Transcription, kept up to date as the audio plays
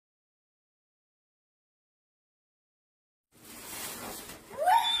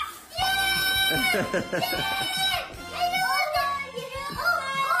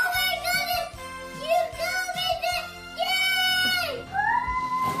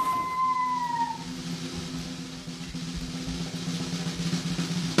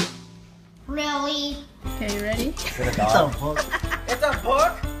Really? Okay, you ready? It's a book. It's a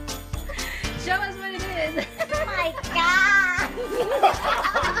book? Show us what it is. Oh my god!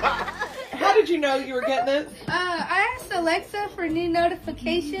 How did you know you were getting it? I asked Alexa for new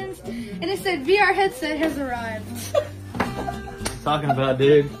notifications, and it said VR headset has arrived. Talking about,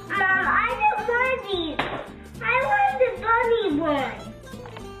 dude. I didn't want these. I wanted the bunny one.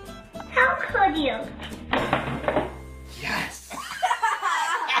 How could you? Yes!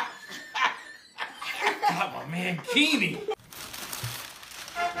 Got my man Keeney.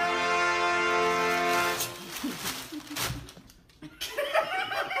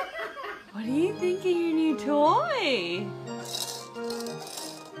 What do you think of your new toy?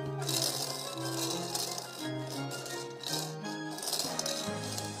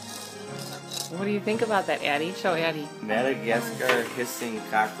 What do you think about that, Addie? Show Addie. Madagascar hissing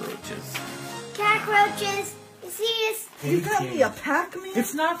cockroaches. Cockroaches. See, You got me a Pac-Man?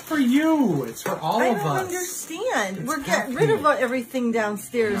 It's not for you. It's for all I of don't us. understand. We're getting rid of everything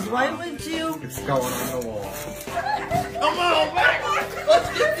downstairs. Why would you? It's going on the wall. Come on, back!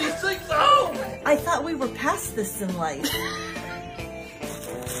 Let's get these things home! I thought we were past this in life.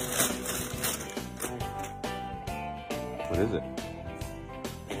 What is it?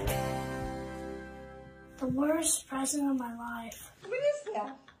 the worst present of my life. What is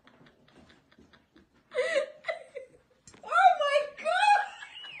that? Oh my god!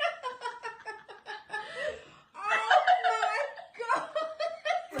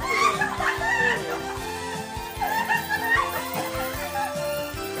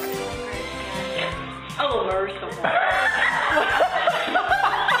 Oh, merciful.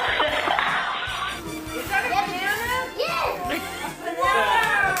 Is that a banana? Yes!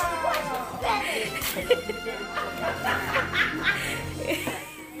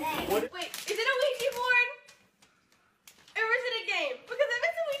 Wait, is it a Ouija board? Or is it a game? Because if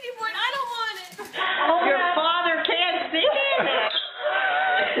it's a Ouija board, I don't want it. Your father can't see it.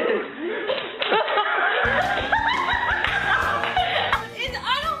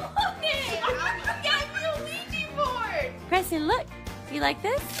 I don't want it. Get me a Ouija board. Preston, look. Do you like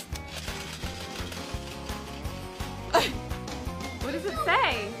this? What does it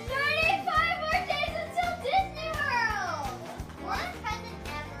say? 35 more days until Disney World! One present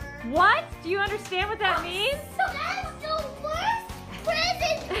ever. What? Do you understand what that means? That's the worst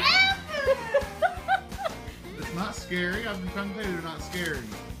present ever! It's not scary. I've been trying to tell you they're not scary.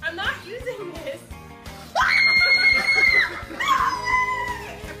 I'm not using this. No!